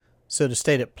So to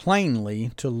state it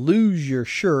plainly, to lose your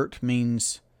shirt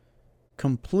means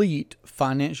complete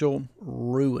financial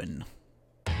ruin.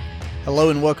 Hello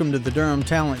and welcome to the Durham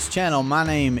Talents channel. My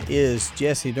name is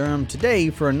Jesse Durham. Today,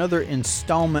 for another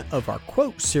installment of our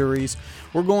quote series,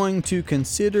 we're going to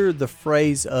consider the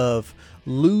phrase of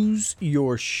lose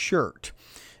your shirt.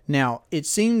 Now, it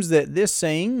seems that this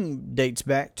saying dates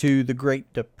back to the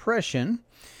Great Depression,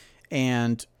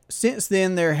 and since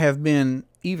then there have been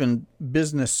even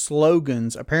business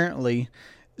slogans. Apparently,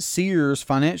 Sears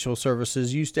Financial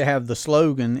Services used to have the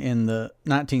slogan in the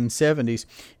 1970s,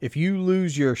 "If you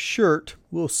lose your shirt,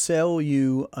 we'll sell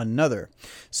you another."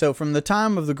 So from the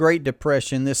time of the Great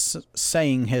Depression, this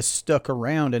saying has stuck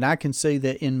around, and I can say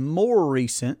that in more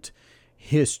recent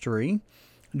history,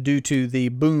 due to the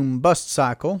boom-bust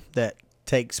cycle that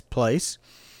takes place,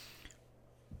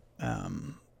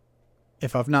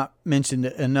 if I've not mentioned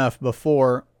it enough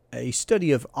before, a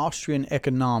study of Austrian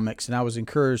economics, and I was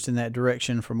encouraged in that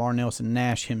direction from R. Nelson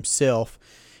Nash himself.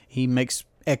 He makes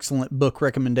excellent book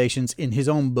recommendations in his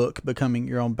own book, Becoming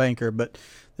Your Own Banker, but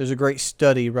there's a great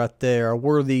study right there, a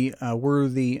worthy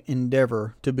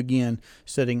endeavor to begin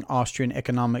studying Austrian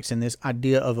economics and this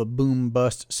idea of a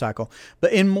boom-bust cycle.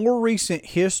 But in more recent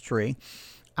history,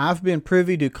 I've been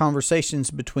privy to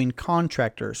conversations between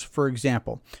contractors, for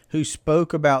example, who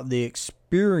spoke about the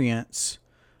experience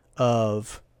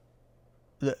of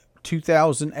the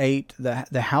 2008,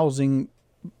 the housing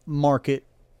market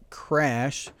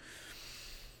crash.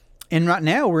 And right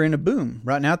now we're in a boom.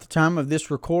 Right now at the time of this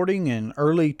recording in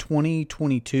early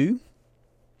 2022,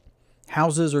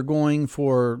 houses are going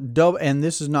for double. And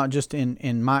this is not just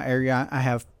in my area. I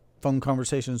have phone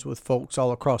conversations with folks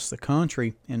all across the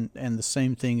country, and the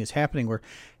same thing is happening where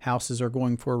houses are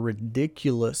going for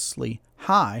ridiculously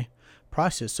high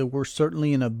prices. So we're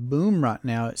certainly in a boom right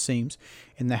now, it seems,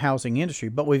 in the housing industry.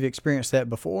 But we've experienced that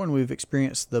before, and we've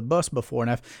experienced the bust before.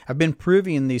 And I've been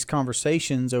privy in these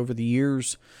conversations over the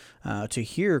years to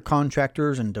hear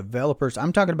contractors and developers.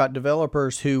 I'm talking about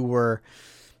developers who were,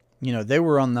 they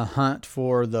were on the hunt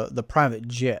for the private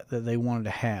jet that they wanted to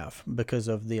have because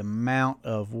of the amount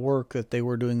of work that they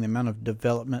were doing, the amount of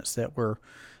developments that were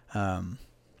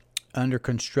under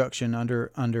construction,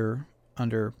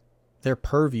 under their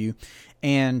purview.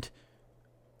 And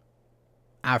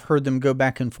I've heard them go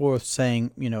back and forth saying,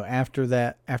 after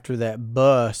that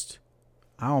bust,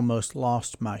 I almost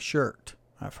lost my shirt.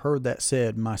 I've heard that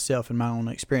said myself in my own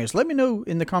experience. Let me know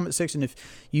in the comment section if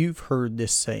you've heard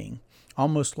this saying,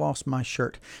 almost lost my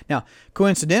shirt. Now,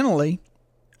 coincidentally,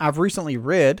 I've recently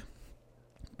read,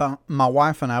 my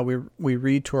wife and I, we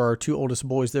read to our two oldest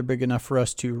boys. They're big enough for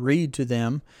us to read to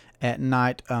them at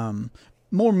night,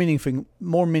 more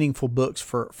meaningful books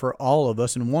for all of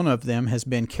us, and one of them has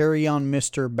been Carry On,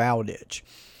 Mr. Bowditch,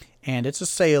 and it's a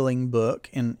sailing book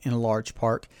in a large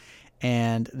part,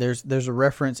 and there's a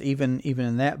reference even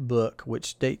in that book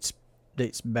which dates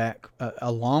back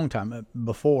a long time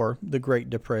before the Great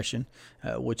Depression,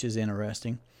 which is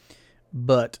interesting,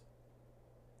 but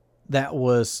that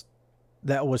was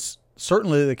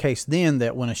certainly the case then,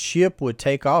 that when a ship would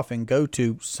take off and go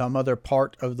to some other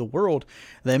part of the world,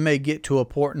 they may get to a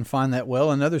port and find that,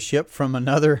 another ship from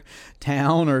another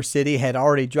town or city had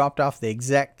already dropped off the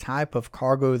exact type of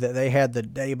cargo that they had the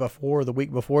day before, the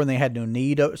week before, and they had no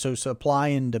need of it. So supply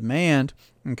and demand,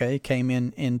 came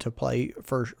into play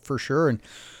for sure. And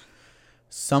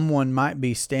someone might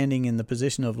be standing in the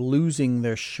position of losing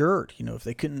their shirt, if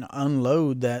they couldn't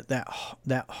unload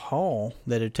that haul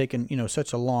that had taken,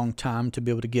 such a long time to be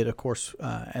able to get, of course,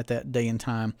 at that day and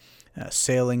time,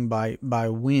 sailing by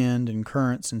wind and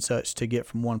currents and such to get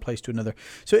from one place to another.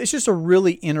 So it's just a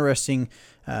really interesting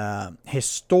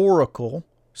historical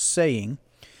saying.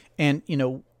 And,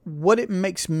 what it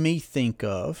makes me think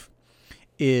of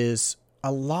is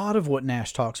a lot of what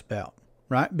Nash talks about.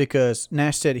 Right? Because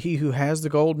Nash said, "He who has the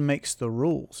gold makes the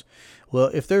rules."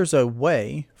 Well, if there's a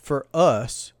way for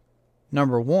us,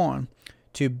 number one,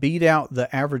 to beat out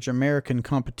the average American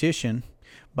competition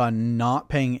by not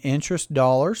paying interest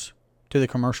dollars to the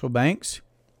commercial banks,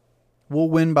 we'll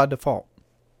win by default.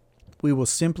 We will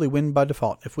simply win by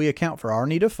default. If we account for our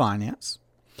need of finance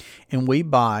and we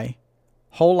buy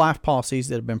whole life policies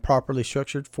that have been properly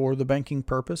structured for the banking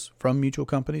purpose from mutual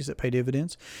companies that pay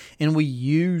dividends, and we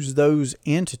use those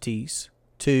entities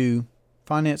to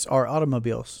finance our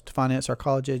automobiles, to finance our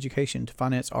college education, to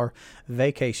finance our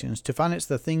vacations, to finance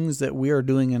the things that we are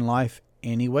doing in life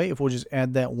anyway, if we'll just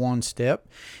add that one step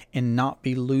and not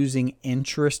be losing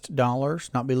interest dollars,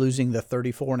 not be losing the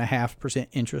 34.5%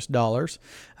 interest dollars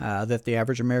that the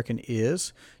average American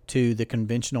is to the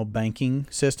conventional banking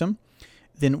system,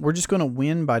 then we're just going to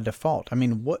win by default. I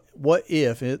mean, what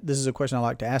if, this is a question I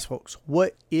like to ask folks,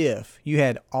 what if you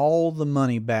had all the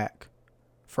money back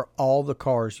for all the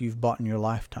cars you've bought in your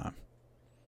lifetime?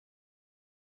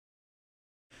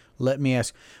 Let me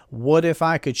ask, what if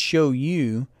I could show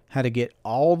you how to get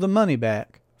all the money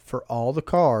back for all the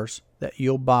cars that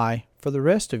you'll buy for the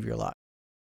rest of your life?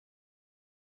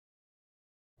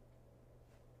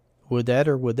 Would that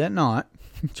or would that not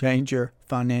change your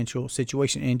financial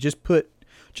situation and just put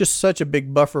just such a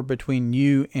big buffer between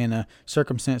you and a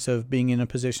circumstance of being in a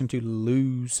position to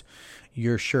lose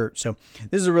your shirt? So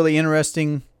this is a really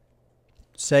interesting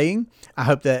saying. I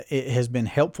hope that it has been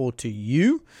helpful to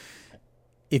you.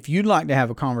 If you'd like to have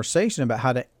a conversation about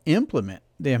how to implement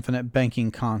the infinite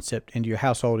banking concept into your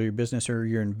household or your business or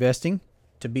your investing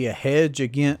to be a hedge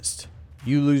against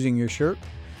you losing your shirt,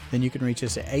 then you can reach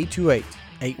us at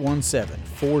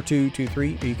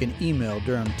 828-817-4223, or you can email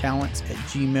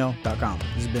durhamtalents@gmail.com.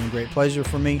 This has been a great pleasure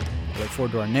for me. I look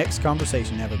forward to our next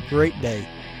conversation. Have a great day.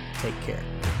 Take care.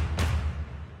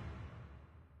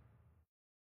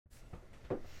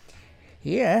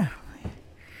 Yeah,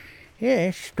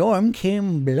 a storm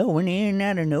came blowing in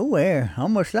out of nowhere.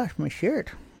 Almost lost my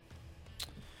shirt.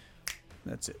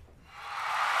 That's it.